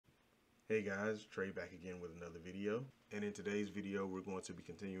Hey guys, Trey back again with another video. And in today's video, we're going to be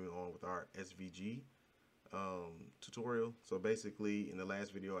continuing on with our SVG tutorial. So basically, in the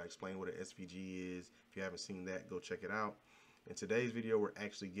last video, I explained what an SVG is. If you haven't seen that, go check it out. In today's video, we're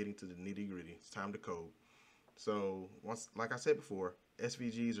actually getting to the nitty-gritty. It's time to code. So like I said before,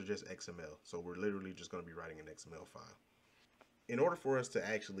 SVGs are just XML. So we're literally just going to be writing an XML file. In order for us to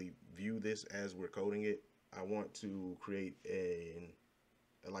actually view this as we're coding it, I want to create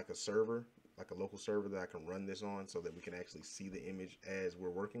like a server, like a local server that I can run this on so that we can actually see the image as we're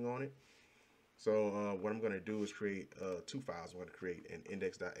working on it. So what I'm going to do is create two files. I'm going to create an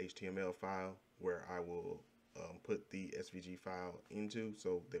index.html file where I will put the SVG file into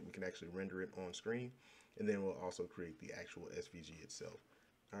so that we can actually render it on screen. And then we'll also create the actual SVG itself.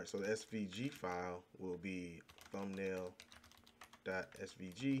 All right, so the SVG file will be thumbnail.svg.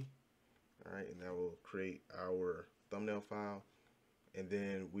 All right, and that will create our thumbnail file. And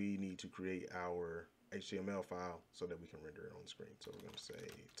then we need to create our HTML file so that we can render it on the screen. So we're going to say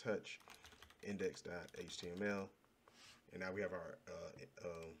touch index.html, and now we have our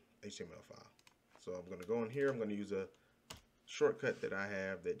HTML file. So I'm going to go in here. I'm going to use a shortcut that I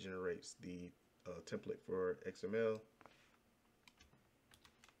have that generates the template for XML.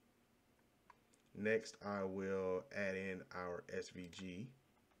 Next, I will add in our SVG.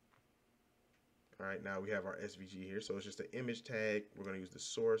 All right, now we have our SVG here. So it's just an image tag. We're going to use the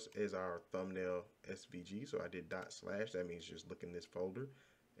source as our thumbnail SVG. So I did /. That means just look in this folder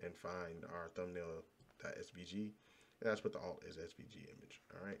and find our thumbnail.svg. And that's what the alt is, SVG image.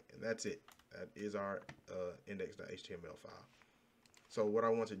 All right, and that's it. That is our index.html file. So what I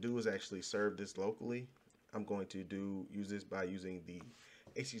want to do is actually serve this locally. I'm going to use this by using the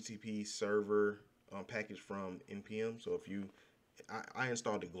HTTP server package from npm. So if you I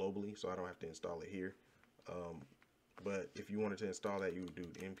installed it globally, so I don't have to install it here. But if you wanted to install that, you would do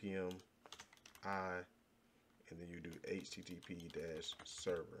npm I, and then you do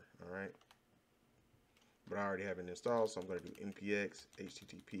http-server. All right. But I already have it installed, so I'm going to do npx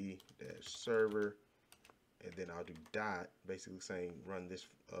http-server, and then I'll do dot, basically saying run this,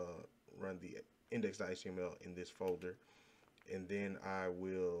 run the index.html in this folder, and then I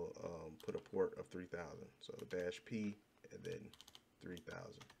will put a port of 3000. So -p and then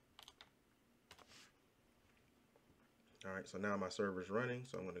 3000. All right, so now my server's running.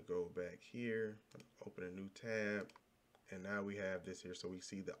 So I'm going to go back here, open a new tab, and now we have this here. So we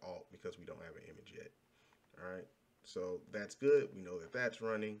see the alt because we don't have an image yet. All right, so that's good. We know that that's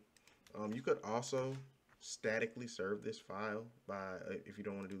running. You could also statically serve this file by, if you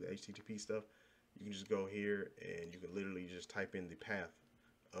don't want to do the HTTP stuff, you can just go here and you can literally just type in the path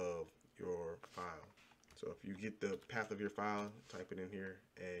of your file. So if you get the path of your file, type it in here,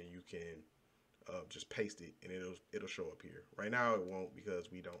 and you can just paste it, and it'll show up here. Right now it won't because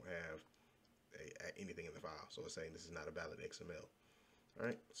we don't have anything in the file. So it's saying this is not a valid XML. All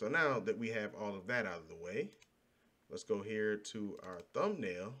right. So now that we have all of that out of the way, let's go here to our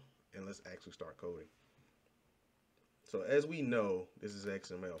thumbnail and let's actually start coding. So as we know, this is an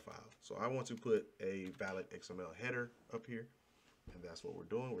XML file. So I want to put a valid XML header up here, and that's what we're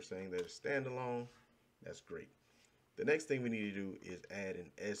doing. We're saying that it's standalone. That's great. The next thing we need to do is add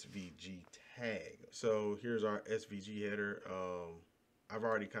an SVG tag. So here's our SVG header. I've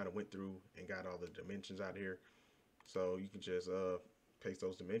already kind of went through and got all the dimensions out here. So you can just paste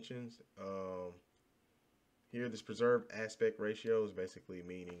those dimensions. Here, this preserved aspect ratio is basically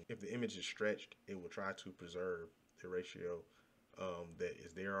meaning if the image is stretched, it will try to preserve the ratio that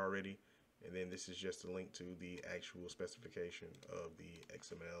is there already. And then this is just a link to the actual specification of the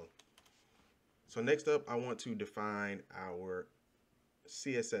XML. So next up, I want to define our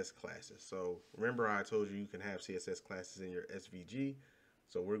CSS classes. So remember I told you you can have CSS classes in your SVG.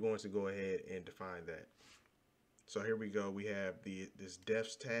 So we're going to go ahead and define that. So here we go. We have this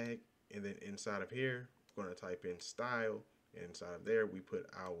defs tag, and then inside of here, we're going to type in style, and inside of there, we put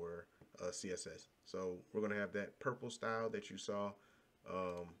our CSS. So we're going to have that purple style that you saw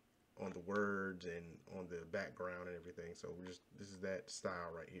on the words and on the background and everything. So this is that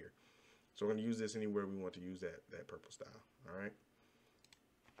style right here. So we're going to use this anywhere we want to use that purple style. All right.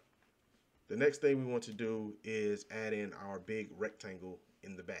 The next thing we want to do is add in our big rectangle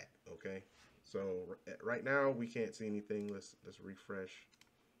in the back. Okay. So right now we can't see anything. Let's refresh.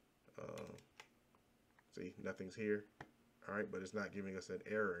 See, nothing's here. All right, but it's not giving us an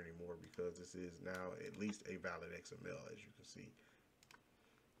error anymore because this is now at least a valid XML, as you can see.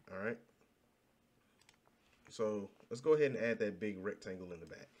 All right. So let's go ahead and add that big rectangle in the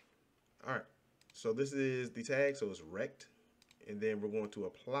back. All right, so this is the tag, so it's rect, and then we're going to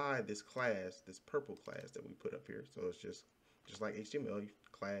apply this class, this purple class that we put up here. So it's just like HTML,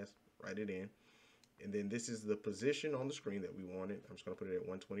 class write it in. And then this is the position on the screen that we wanted. I'm just going to put it at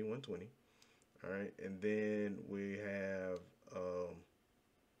 120, 120. All right. And then we have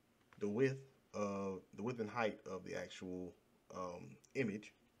the width and height of the actual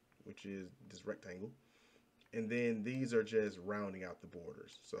image, which is this rectangle. And then these are just rounding out the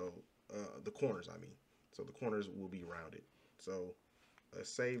borders. So the corners, I mean. So the corners will be rounded. So let's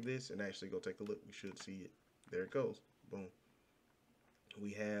save this and actually go take a look. We should see it. There it goes. Boom.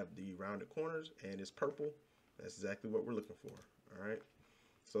 We have the rounded corners and it's purple. That's exactly what we're looking for. All right.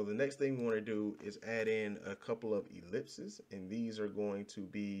 So the next thing we want to do is add in a couple of ellipses, and these are going to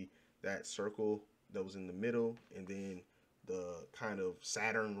be that circle that was in the middle, and then the kind of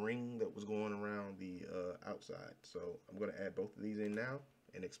Saturn ring that was going around the outside. So I'm going to add both of these in now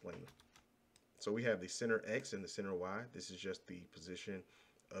and explain them. So we have the center X and the center Y. This is just the position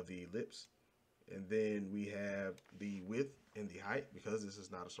of the ellipse. And then we have the width and the height. Because this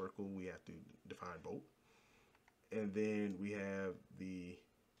is not a circle, we have to define both. And then we have the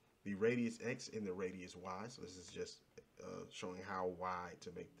radius X and the radius Y. So this is just showing how wide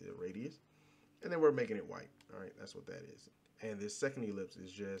to make the radius. And then we're making it white. All right, that's what that is. And this second ellipse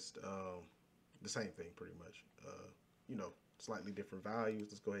is just the same thing pretty much. You know, slightly different values.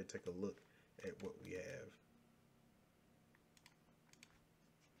 Let's go ahead and take a look at what we have.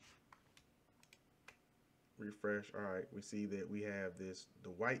 Refresh. All right, we see that we have the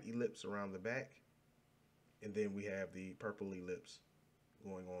white ellipse around the back, and then we have the purple ellipse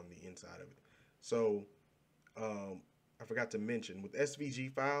going on the inside of it. So I forgot to mention, with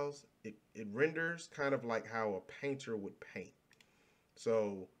SVG files, it renders kind of like how a painter would paint.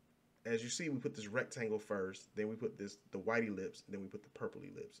 So as you see, we put this rectangle first, then we put the white ellipse, then we put the purple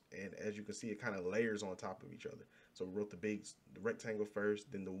ellipse. And as you can see, it kind of layers on top of each other. So we wrote the rectangle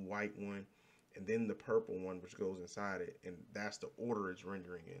first, then the white one, and then the purple one, which goes inside it. And that's the order it's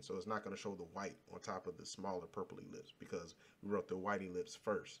rendering in. So it's not going to show the white on top of the smaller purple ellipse because we wrote the white ellipse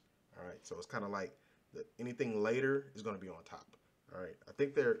first. All right, so it's kind of like anything later is going to be on top. All right, I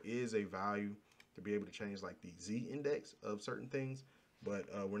think there is a value to be able to change like the Z index of certain things, but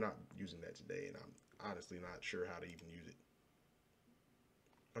we're not using that today, and I'm honestly not sure how to even use it.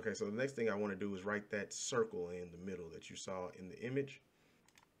 Okay, so the next thing I want to do is write that circle in the middle that you saw in the image.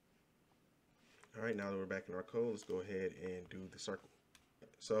 All right, now that we're back in our code, let's go ahead and do the circle.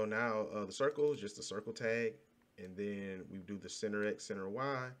 So now the circle is just a circle tag, and then we do the center X, center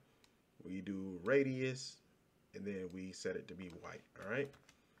Y. We do radius, and then we set it to be white. All right.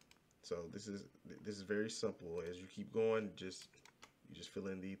 So this is very simple. As you keep going, you just fill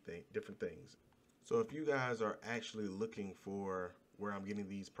in the different things. So if you guys are actually looking for where I'm getting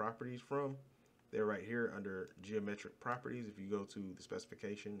these properties from, they're right here under geometric properties. If you go to the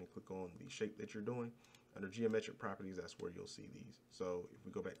specification and click on the shape that you're doing, under geometric properties, that's where you'll see these. So if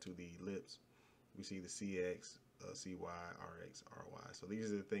we go back to the ellipse, we see the CX, CY, RX, RY. So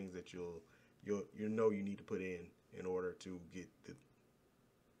these are the things that you know you need to put in order to get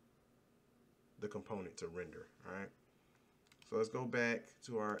the component to render. All right. So let's go back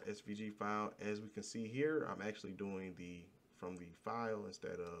to our SVG file. As we can see here, I'm actually doing from the file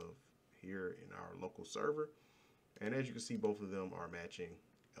instead of here in our local server. And as you can see, both of them are matching.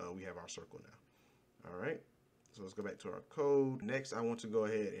 We have our circle now. All right. So let's go back to our code. Next, I want to go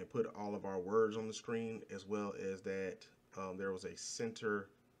ahead and put all of our words on the screen, as well as that there was a center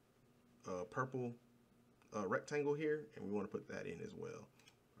purple rectangle here, and we want to put that in as well.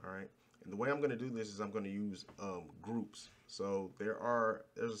 All right. And the way I'm going to do this is I'm going to use groups. So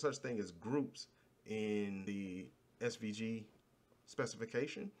there's a such thing as groups in the SVG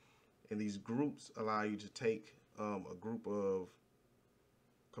specification, and these groups allow you to take a group of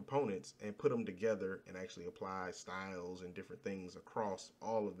components and put them together and actually apply styles and different things across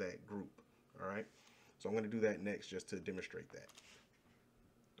all of that group. All right. So I'm going to do that next just to demonstrate that.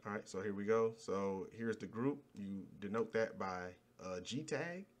 All right. So here we go. So here's the group. You denote that by G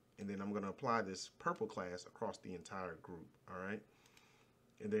tag. And then I'm going to apply this purple class across the entire group. All right.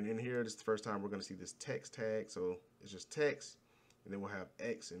 And then in here, this is the first time we're going to see this text tag. So it's just text. And then we'll have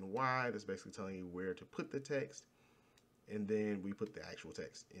X and Y. That's basically telling you where to put the text. And then we put the actual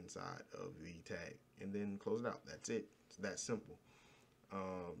text inside of the tag and then close it out. That's it. It's that simple.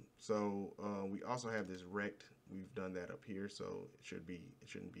 We also have this rect. We've done that up here, so it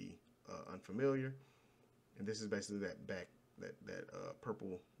shouldn't be unfamiliar. And this is basically that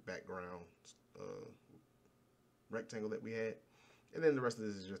purple background rectangle that we had. And then the rest of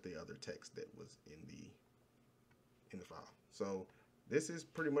this is just the other text that was in the file. So this is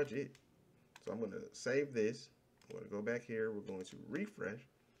pretty much it. So I'm going to save this. I'm going to go back here. We're going to refresh,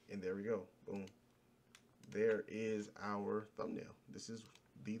 and there we go. Boom. There is our thumbnail. This is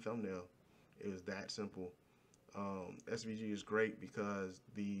the thumbnail. It was that simple. SVG is great because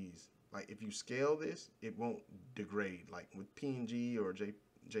these, like, if you scale this, it won't degrade. Like with PNG or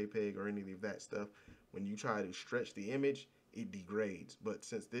JPEG or any of that stuff, when you try to stretch the image, it degrades. But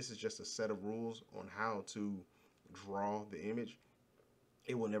since this is just a set of rules on how to draw the image,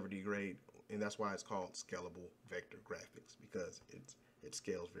 it will never degrade, and that's why it's called scalable vector graphics, because it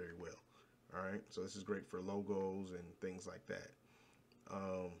scales very well. All right, so this is great for logos and things like that.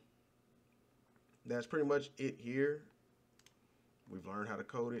 That's pretty much it here. We've learned how to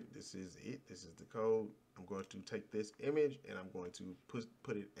code it. This is it. This is the code. I'm going to take this image and I'm going to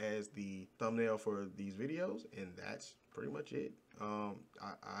put it as the thumbnail for these videos, and that's pretty much it.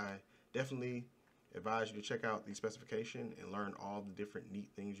 I definitely advise you to check out the specification and learn all the different neat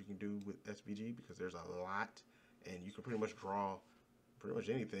things you can do with SVG, because there's a lot, and you can pretty much draw pretty much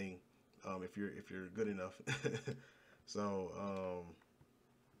anything if you're good enough. So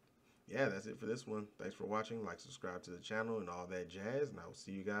yeah, that's it for this one. Thanks for watching. Like, subscribe to the channel and all that jazz, and I will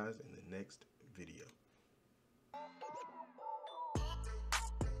see you guys in the next video.